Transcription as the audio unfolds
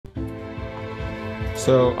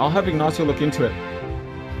So I'll have Ignacio look into it.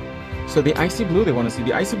 So the icy blue they want to see.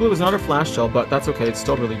 The icy blue is not a flash gel, but that's okay. It's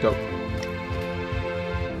still really dope.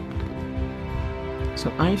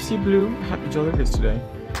 So icy blue, happy gel it is today.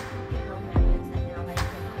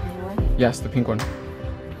 Yes, the pink one.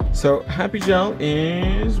 So happy gel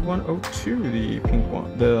is 102, the pink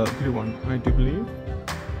one, the blue one, I do believe.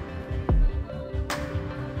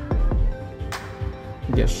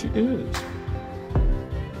 Yes, she is.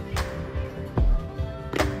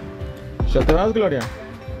 ¿Ya te vas, Gloria?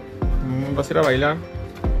 ¿Vas a ir a bailar?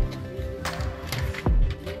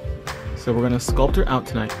 So we're gonna sculpt her out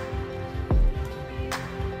tonight.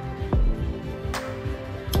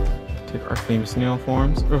 Take our famous nail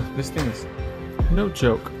forms. Oh, this thing is no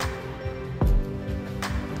joke.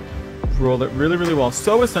 Roll it really, really well.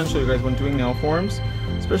 So essential, you guys, when doing nail forms,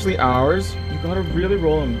 especially ours, you gotta really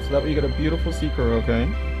roll them so that way you get a beautiful secret, okay?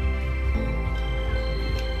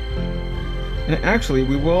 And actually,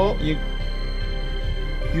 we will,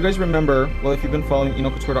 you guys remember, well, if you've been following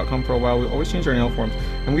enocouture.com for a while, we always change our nail forms.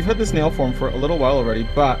 And we've had this nail form for a little while already,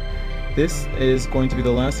 but this is going to be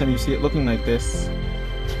the last time you see it looking like this.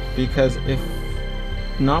 Because if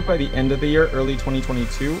not by the end of the year, early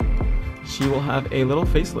 2022, she will have a little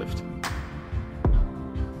facelift.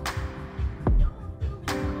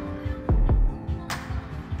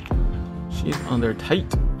 She's on there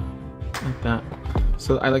tight, like that.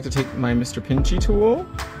 So I like to take my Mr. Pinchy tool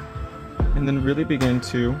and then really begin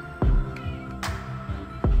to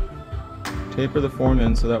taper the form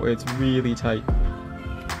in so that way it's really tight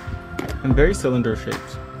and very cylinder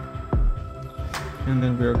shaped. And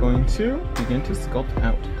then we are going to begin to sculpt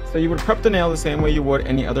out. So you would prep the nail the same way you would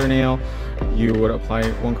any other nail. You would apply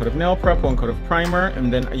 1 coat of nail prep, 1 coat of primer,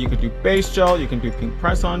 and then you could do base gel, you can do pink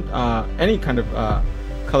press-on, any kind of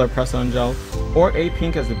color press-on gel, or a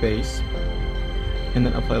pink as the base, and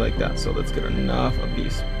then apply like that. So let's get enough of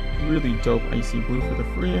these really dope icy blue for the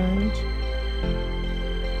free end.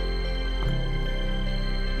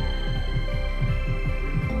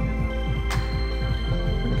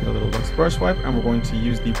 Get a little Lux brush wipe, and we're going to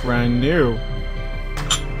use the brand new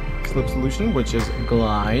slip solution, which is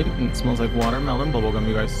Glide, and it smells like watermelon bubblegum,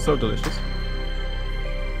 you guys. So delicious.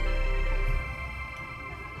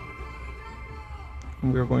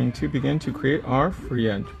 And we're going to begin to create our free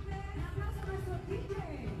end.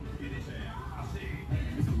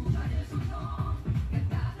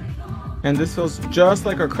 And this feels just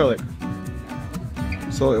like acrylic.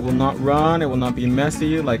 So it will not run, it will not be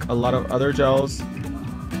messy like a lot of other gels.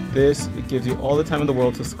 This, it gives you all the time in the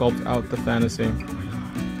world to sculpt out the fantasy.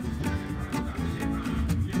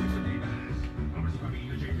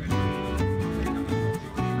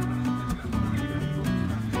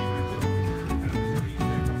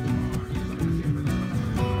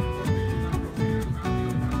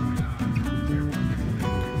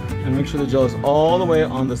 And make sure the gel is all the way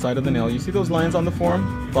on the side of the nail. You see those lines on the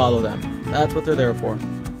form? Follow them. That's what they're there for.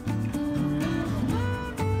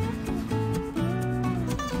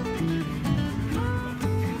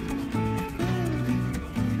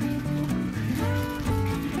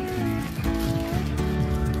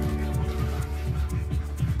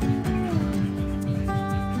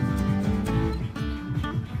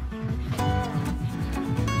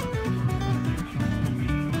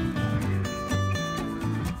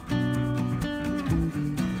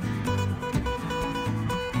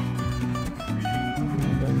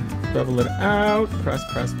 Bevel it out, press,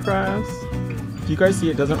 press, press. If you guys see,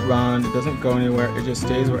 it doesn't run, it doesn't go anywhere, it just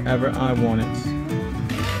stays wherever I want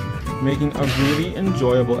it. Making a really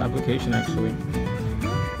enjoyable application, actually.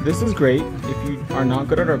 This is great if you are not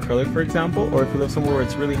good at acrylic, for example, or if you live somewhere where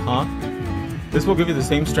it's really hot. This will give you the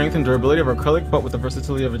same strength and durability of acrylic, but with the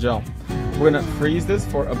versatility of a gel. We're gonna freeze this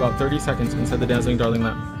for about 30 seconds inside the Dazzling Darling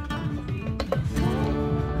lamp.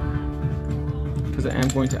 Because I am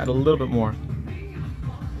going to add a little bit more.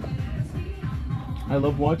 I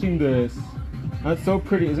love watching this. That's so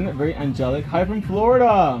pretty, isn't it? Very angelic. Hi from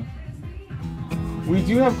Florida. We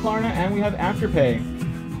do have Klarna and we have Afterpay.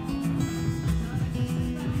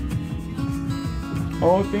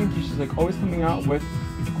 Oh, thank you. She's like always coming out with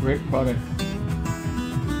great products.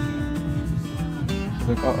 She's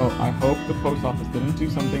like, uh-oh, I hope the post office didn't do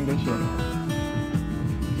something they shouldn't.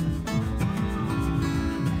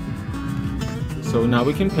 So now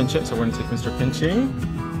we can pinch it. So we're gonna take Mr. Pinching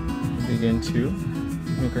and begin to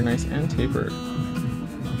make her nice and tapered.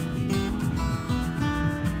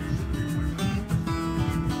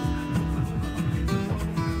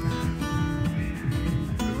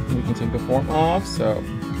 And we can take the form off, so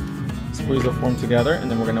squeeze the form together,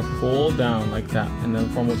 and then we're gonna pull down like that, and then the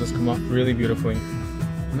form will just come off really beautifully.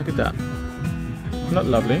 Look at that. Isn't that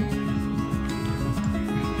lovely?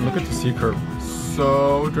 Look at the C curve.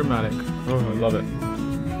 So dramatic. Oh, I love it.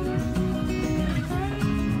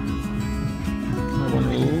 I want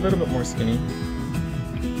it a little bit more skinny.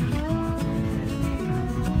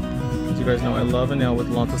 As you guys know, I love a nail with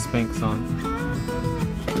lots of spanks on.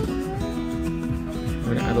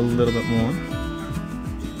 We're gonna add a little bit more.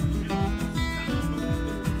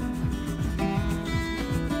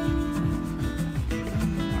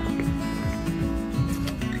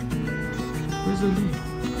 Where's the lead?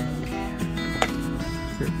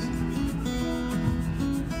 Here it is.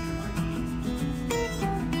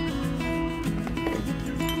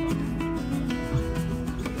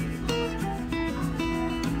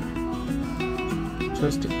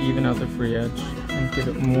 Just to even out the free edge and give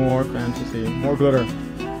it more fantasy, more glitter.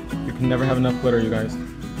 You can never have enough glitter, you guys.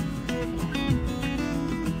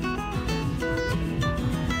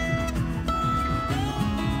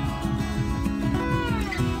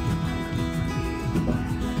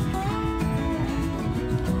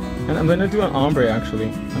 And I'm going to do an ombre actually.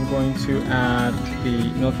 I'm going to add the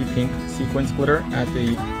milky pink sequence glitter at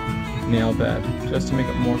the nail bed just to make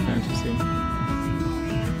it more fantasy.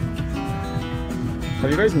 Have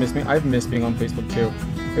you guys missed me? I've missed being on Facebook too.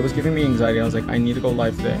 It was giving me anxiety. I was like, I need to go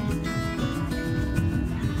live today.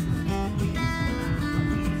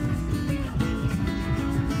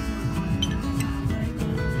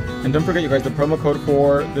 And don't forget, you guys, the promo code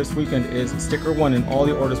for this weekend is sticker 1, and all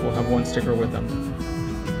the orders will have 1 sticker with them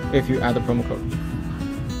if you add the promo code.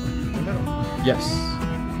 Yes.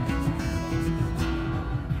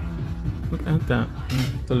 Look at that.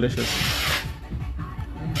 Delicious.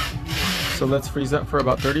 So let's freeze that for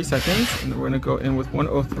about 30 seconds, and then we're gonna go in with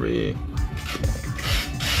 103.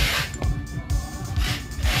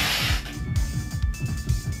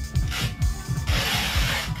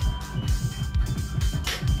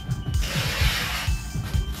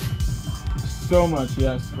 So much,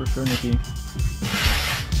 yes, for sure, Nikki.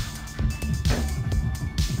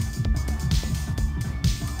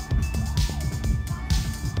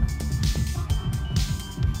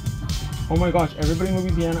 Oh my gosh, everybody in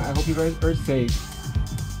Louisiana, I hope you guys are safe.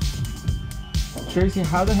 Tracy,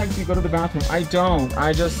 how the heck do you go to the bathroom? I don't.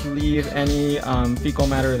 I just leave any fecal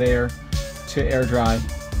matter there to air dry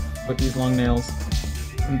with these long nails.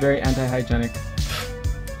 I'm very anti-hygienic.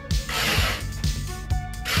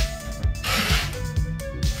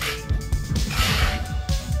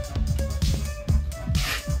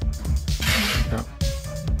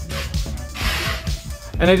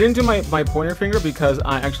 And I didn't do my pointer finger because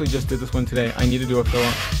I actually just did this one today. I need to do a fill,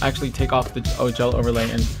 actually take off the gel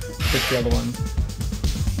overlay and fix the other ones.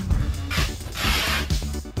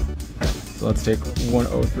 So let's take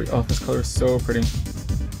 103. Oh, this color is so pretty.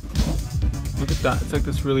 Look at that. It's like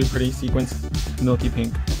this really pretty sequence milky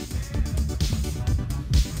pink.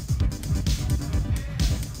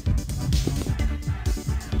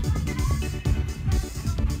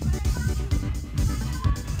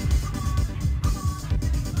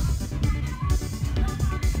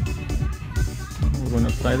 We're going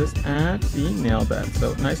to apply this at the nail bed.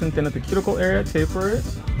 So nice and thin at the cuticle area, taper it.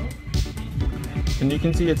 And you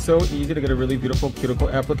can see it's so easy to get a really beautiful cuticle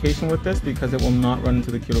application with this because it will not run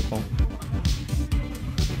into the cuticle.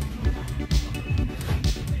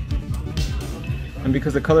 And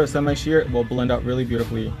because the color is semi-sheer, it will blend out really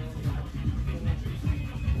beautifully.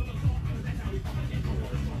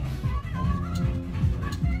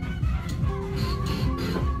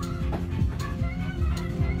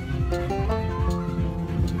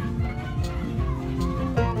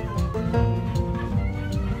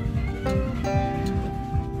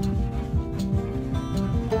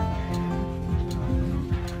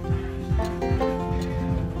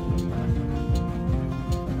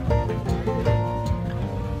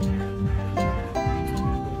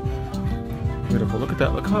 Beautiful. Look at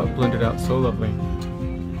that. Look how it blended out. So lovely.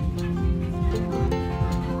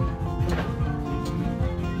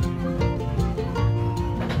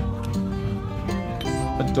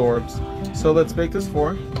 Adorbs. So let's bake this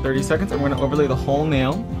for 30 seconds. I'm going to overlay the whole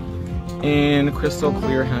nail in crystal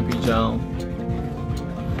clear happy gel.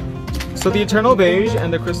 So the Eternal Beige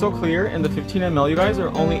and the Crystal Clear and the 15 ml, you guys, are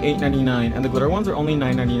only $8.99, and the glitter ones are only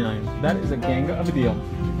 $9.99. That is a ganga of a deal.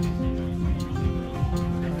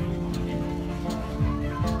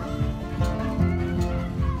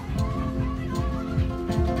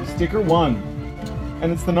 Sticker 1,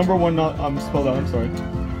 and it's the number 1 not spelled out. I'm sorry.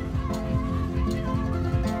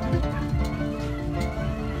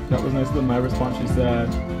 That was nicer than my response. She said,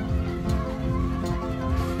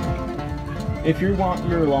 if you want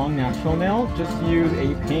your long natural nail, just use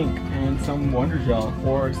a pink and some Wonder Gel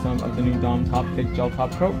or some of the new Dom Top Thick Gel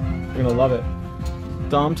Top Coat. You're gonna love it.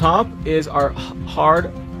 Dom Top is our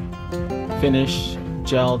hard finish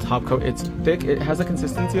gel top coat. It's thick. It has a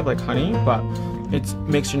consistency of like honey, but it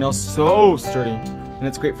makes your nails so sturdy, and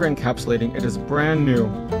it's great for encapsulating. It is brand new,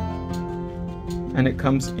 and it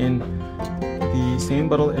comes in the same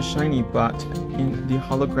bottle as Shiny, but in the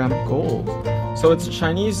hologram gold. So it's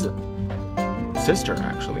Shiny's sister,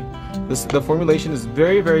 actually. The formulation is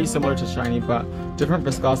very, very similar to Shiny, but different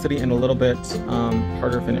viscosity and a little bit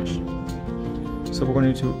harder finish. So we're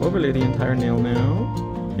going to overlay the entire nail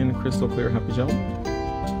now in crystal clear Happy Gel.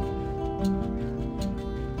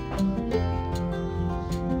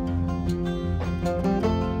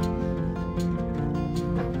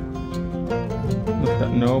 Look at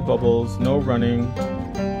that, no bubbles, no running.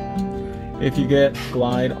 If you get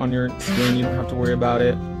glide on your skin, you don't have to worry about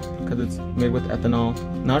it because it's made with ethanol,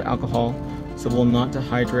 not alcohol, so it will not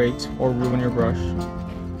dehydrate or ruin your brush.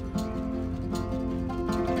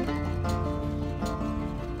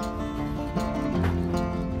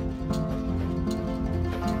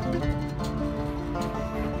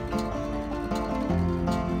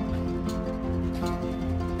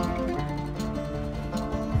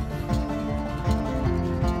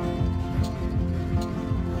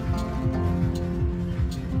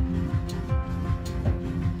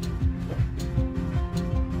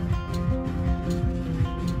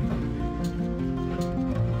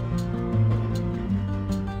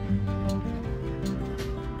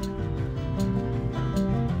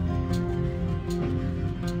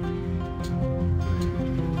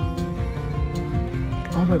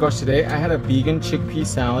 Oh my gosh, today I had a vegan chickpea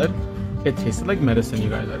salad. It tasted like medicine, you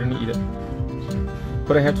guys. I didn't eat it.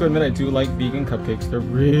 But I have to admit, I do like vegan cupcakes. They're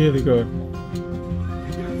really good.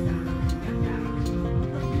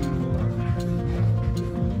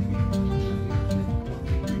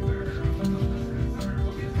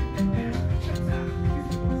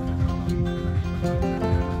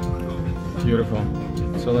 Beautiful.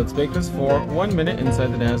 So let's bake this for 1 minute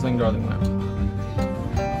inside the Dazzling Darling lamp.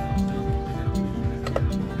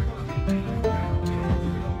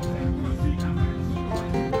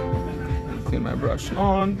 Clean my brush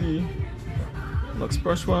on the Lux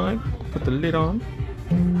brush wide. Put the lid on.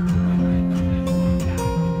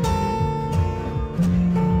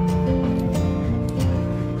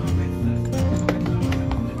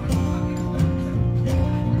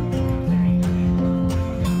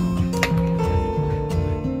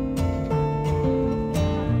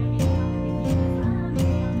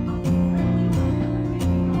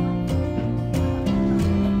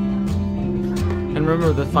 And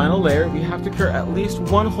remember, the final layer, we have to cure at least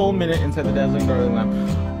 1 whole minute inside the Dazzling Darling lamp.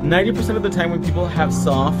 90% of the time when people have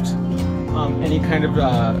soft, any kind of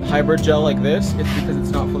hybrid gel like this, it's because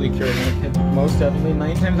it's not fully cured. And it most definitely,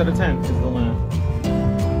 9 times out of 10, is the lamp.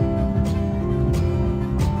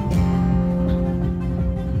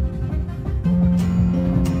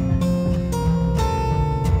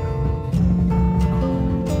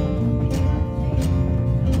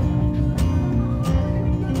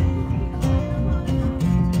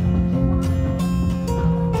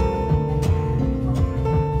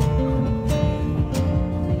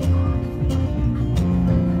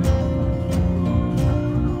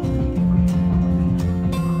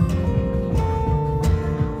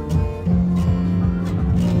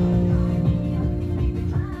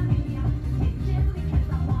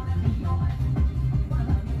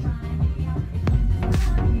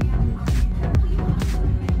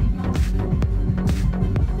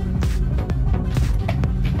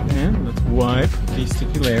 Wipe the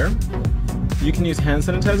sticky layer. You can use hand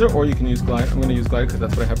sanitizer or you can use Glide. I'm going to use Glide because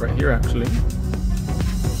that's what I have right here actually.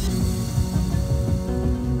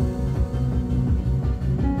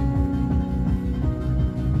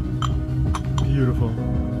 Beautiful.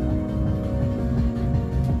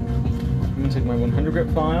 I'm going to take my 100 grit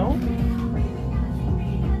file.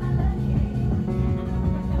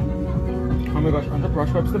 Oh my gosh, under brush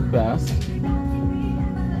wipe's the best.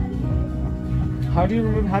 How do you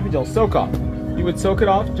remove Happy Gel? Soak off. You would soak it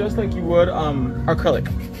off just like you would acrylic.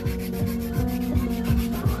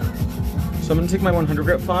 So I'm going to take my 100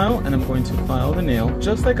 grit file and I'm going to file the nail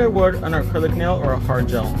just like I would an acrylic nail or a hard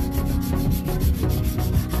gel.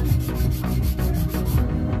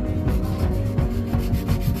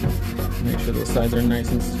 Make sure those sides are nice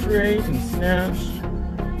and straight and snatched.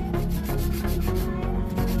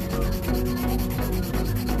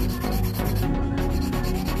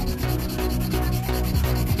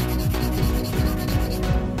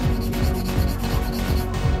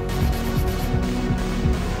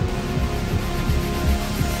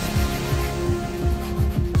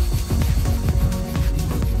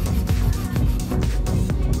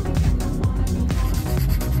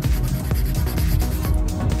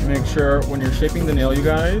 Make sure when you're shaping the nail, you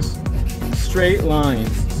guys, straight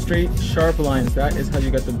lines, straight sharp lines. That is how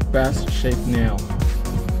you get the best shaped nail.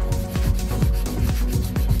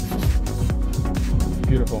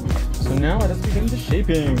 Beautiful. So now let us begin the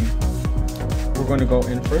shaping. We're going to go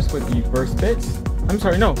in first with the first bits. I'm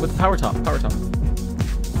sorry, no, with the power top. Power top.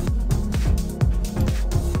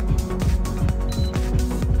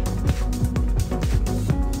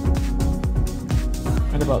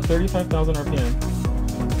 At about 35,000 RPM.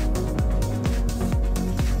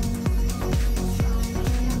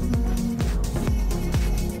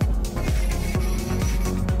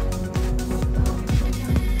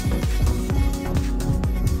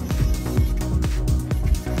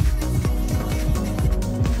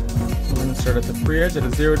 Start at the free edge at a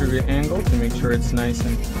 0-degree angle to make sure it's nice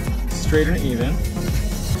and straight and even.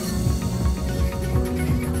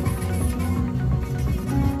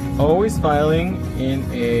 Always filing in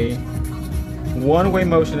a one-way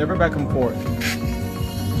motion, never back and forth.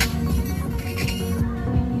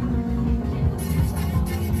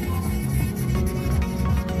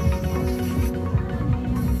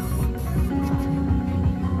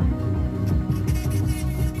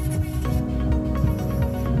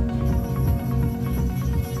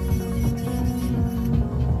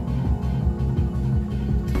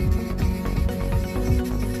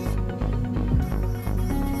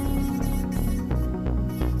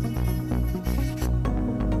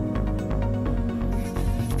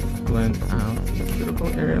 Blend out the cuticle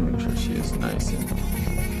area, make sure she is nice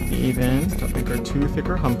and even. Don't make her too thick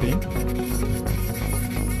or humpy.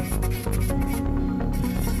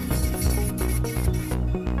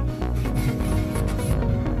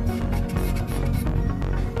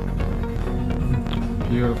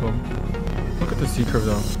 Beautiful. Look at the C curve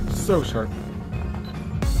though, so sharp.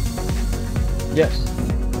 Yes.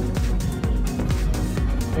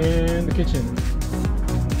 And the kitchen.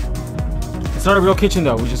 It's not a real kitchen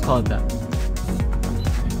though, we just call it that.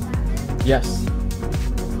 Yes.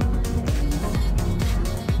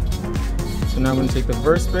 So now I'm going to take the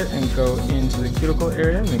first bit and go into the cuticle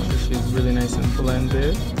area, make sure she's really nice and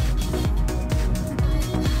blended.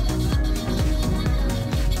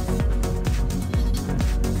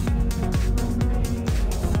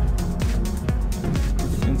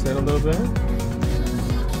 Inside a little bit.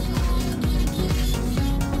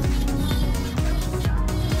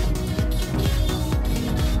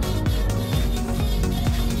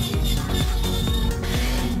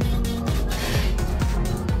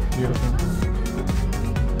 Beautiful.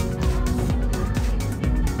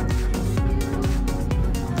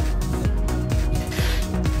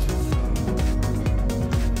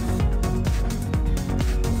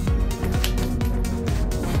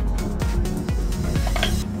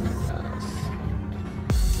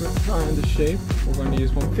 To refine the shape, we're going to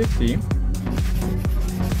use 150.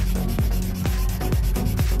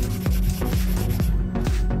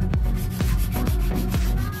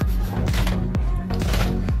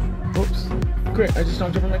 Great, I just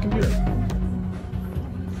don't jump on my computer.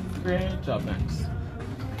 Great job, Max.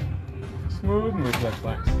 Smooth move, Max.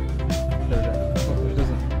 There we go. Hopefully it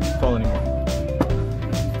doesn't fall anymore.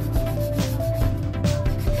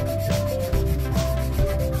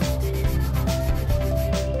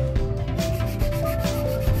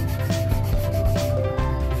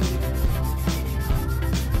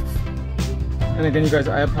 And again, you guys,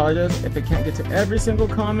 I apologize if I can't get to every single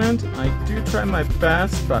comment. I do try my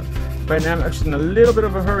best, but right now I'm actually in a little bit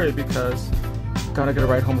of a hurry because I gotta get a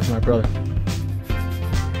ride home with my brother.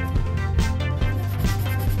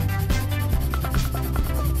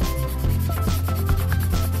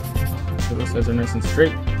 So those sides are nice and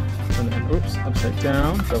straight. And then, oops, upside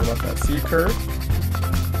down, double up that C curve.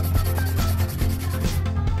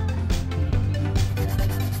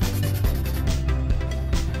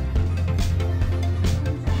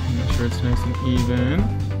 Make sure it's nice and even.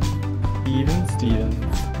 Even Steven.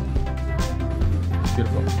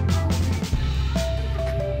 Beautiful.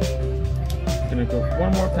 Gonna go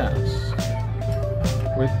one more pass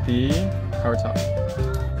with the power top.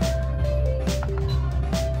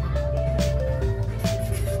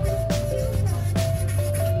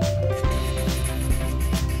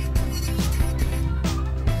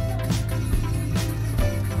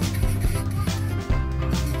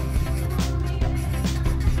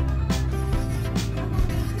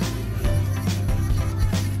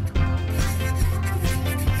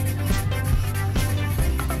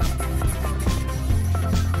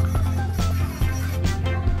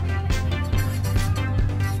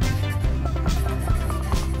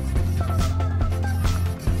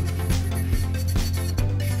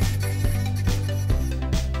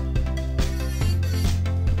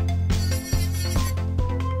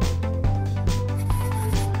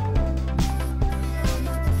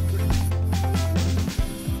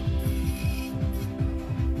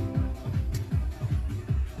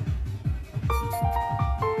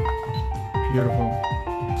 Beautiful.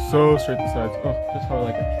 So straight the sides. Oh, just how I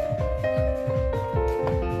like it.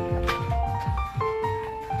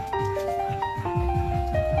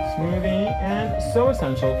 Smoothie, and so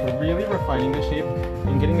essential for really refining the shape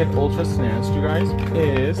and getting it ultra snatched, you guys,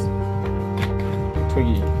 is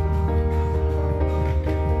Twiggy.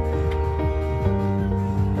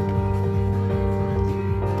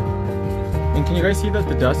 And can you guys see that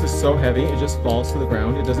the dust is so heavy, it just falls to the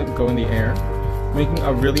ground, it doesn't go in the air, making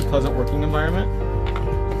a really pleasant working environment.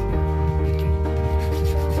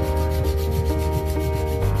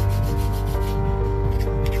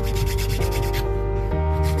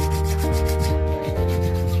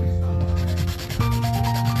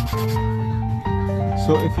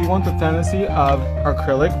 So if you want the fantasy of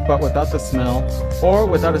acrylic but without the smell or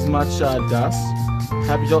without as much dust,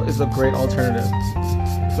 Happy Gel is a great alternative.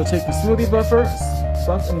 So take the smoothie buffer,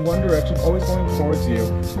 buff in one direction, always going towards you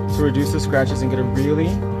to reduce the scratches and get a really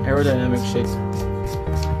aerodynamic shape.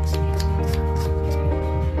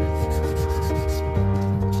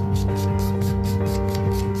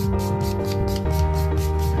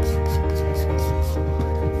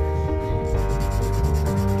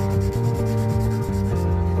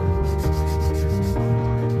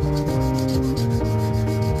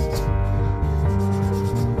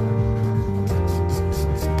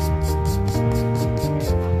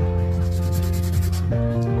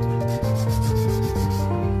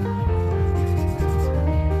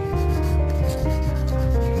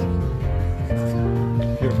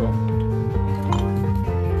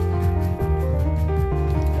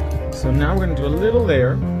 So now we're going to do a little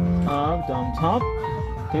layer of Dom Top,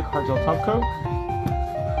 big hard gel top coat.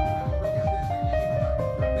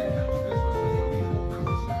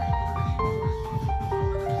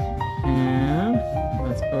 And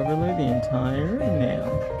let's overlay the entire nail.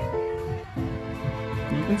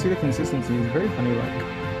 You can see the consistency is very honey-like.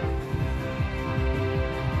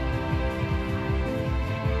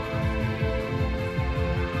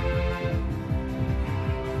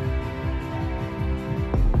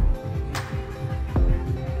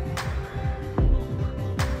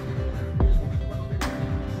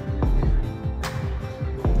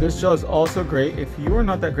 This gel is also great if you are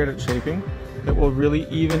not that great at shaping. It will really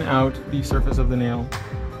even out the surface of the nail.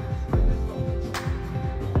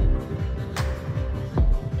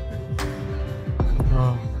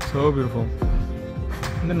 Oh, so beautiful.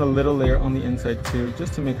 And then a little layer on the inside too,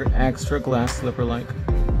 just to make her extra glass slipper-like.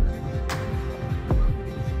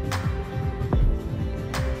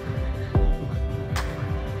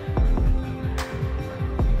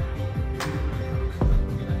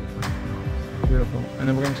 Beautiful. And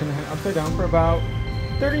then we're going to turn the hand upside down for about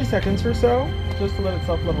 30 seconds or so, just to let it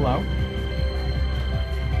self-level out.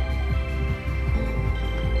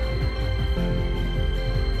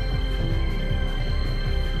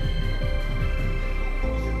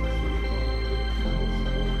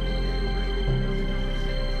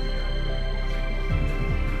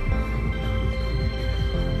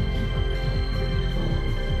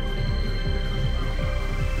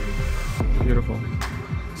 Beautiful.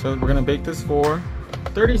 So we're gonna bake this for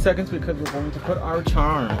 30 seconds because we're going to put our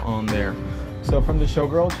charm on there. So from the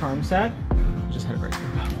Showgirl charm set, just had it right here.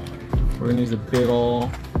 We're gonna use a big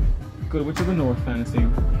ol' Good Witch of the North fantasy.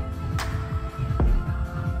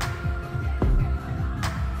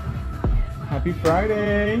 Happy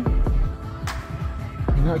Friday!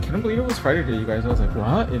 You know, I can't believe it was Friday today, you guys. I was like,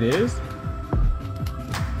 what? It is?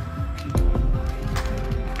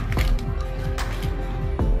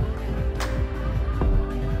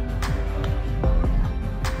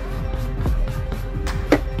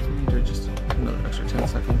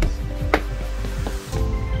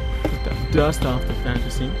 Dust off the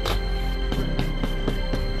fantasy.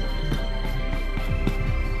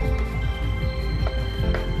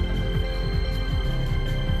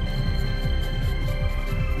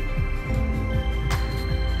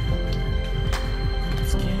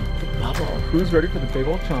 Let's get the bubble. Who's ready for the big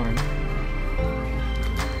old charm?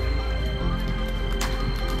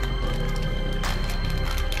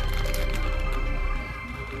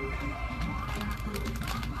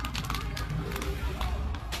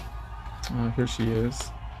 Oh, here she is,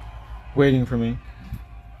 waiting for me.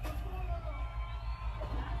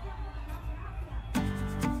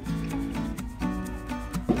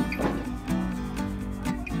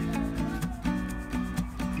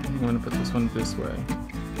 I'm going to put this one this way.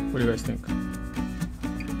 What do you guys think?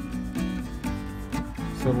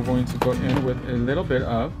 So we're going to go in with a little bit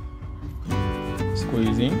of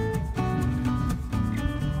squeezing.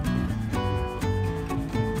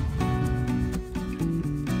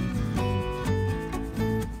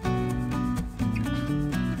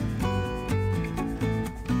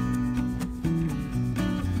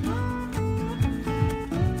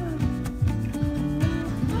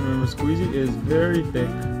 squeezy is very thick,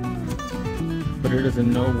 but it is a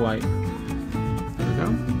no wipe. There we go.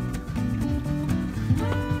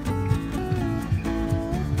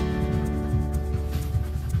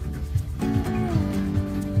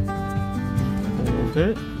 Hold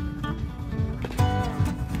it.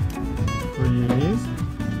 Freeze.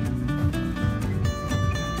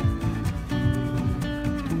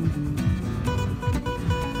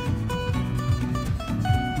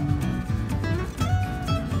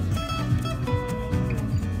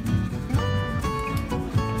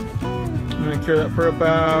 I'm going to cure that for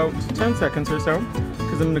about 10 seconds or so,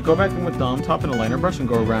 because I'm going to go back in with Dom Top and a liner brush and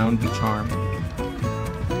go around the charm.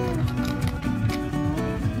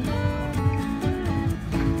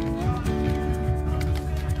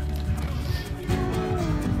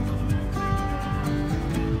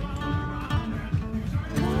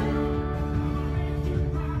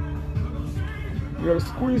 You gotta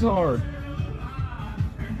squeeze hard.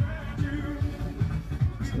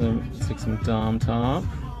 So then take some Dom Top.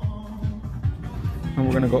 And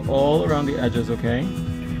we're gonna go all around the edges, okay?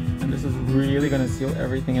 And this is really gonna seal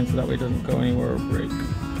everything in so that way it doesn't go anywhere or break.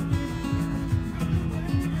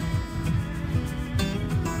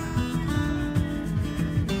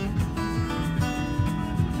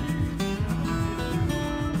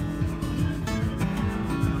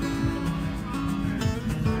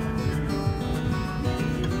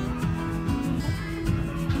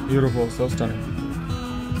 Beautiful, so stunning.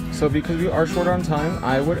 So because we are short on time,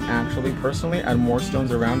 I would actually personally add more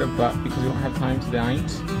stones around it, but because we don't have time tonight,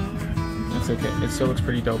 that's okay. It still looks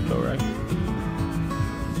pretty dope though, right?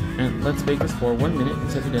 And let's bake this for 1 minute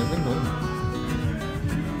and set it dancing gold.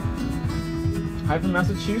 Hi from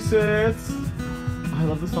Massachusetts. I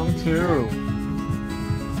love this song too.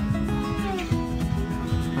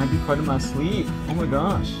 I'd be fighting my sleep. Oh my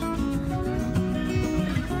gosh.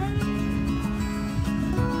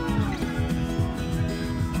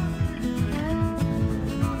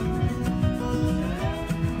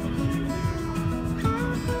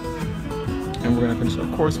 And we're going to finish,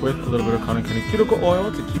 of course, with a little bit of cotton candy cuticle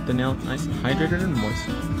oil to keep the nail nice and hydrated and moist.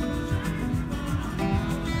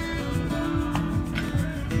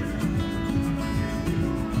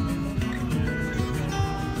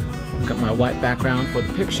 Got my white background for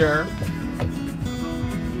the picture.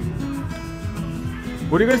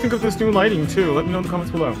 What do you guys think of this new lighting, too? Let me know in the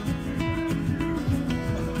comments below.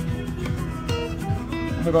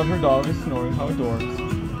 Oh my god, her dog is snoring. How adorable.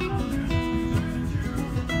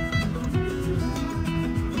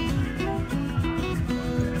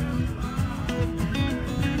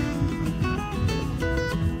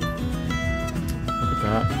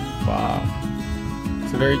 Wow.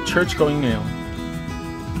 It's a very church-going nail.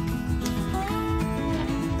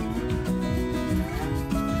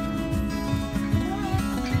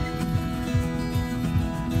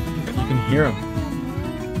 You can hear them.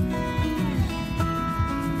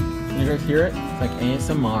 You guys hear it? It's like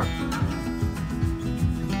ASMR.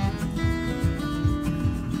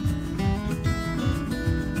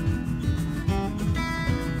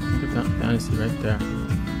 Look at that fantasy right there.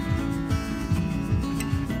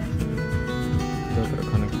 A little bit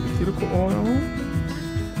of cotton cuticle oil.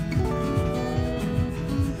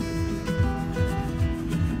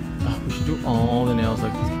 Oh, we should do all the nails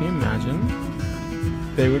like this. Can you imagine?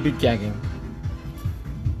 They would be gagging.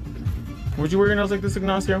 Would you wear your nails like this,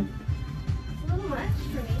 Ignacio? It's a little much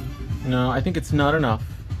for me. No, I think it's not enough.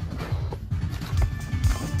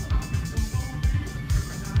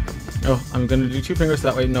 Oh, I'm gonna do 2 fingers so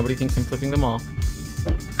that way nobody thinks I'm flipping them off.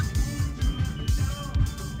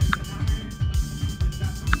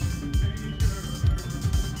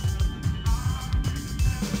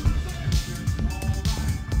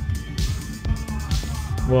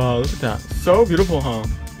 Wow, look at that. So beautiful, huh?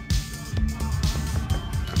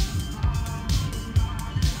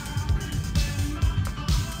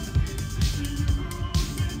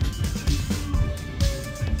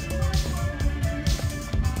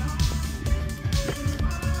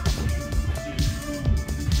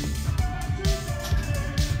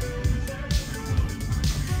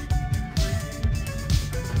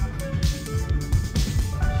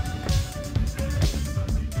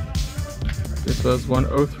 This was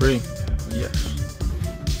 103. Yes.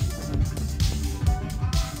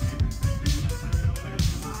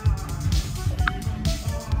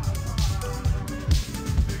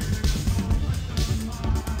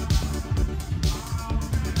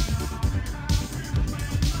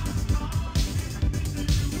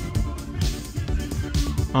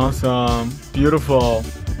 Awesome. Beautiful.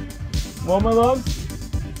 Well, my loves,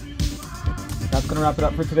 that's gonna wrap it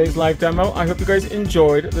up for today's live demo. I hope you guys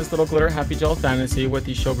enjoyed this little glitter happy gel fantasy with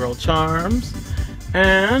these showgirl charms.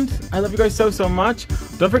 And I love you guys so, so much.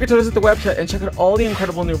 Don't forget to visit the website and check out all the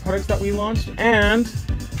incredible new products that we launched. And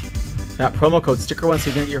that promo code, Sticker1, so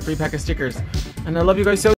you can get your free pack of stickers. And I love you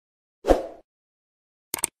guys so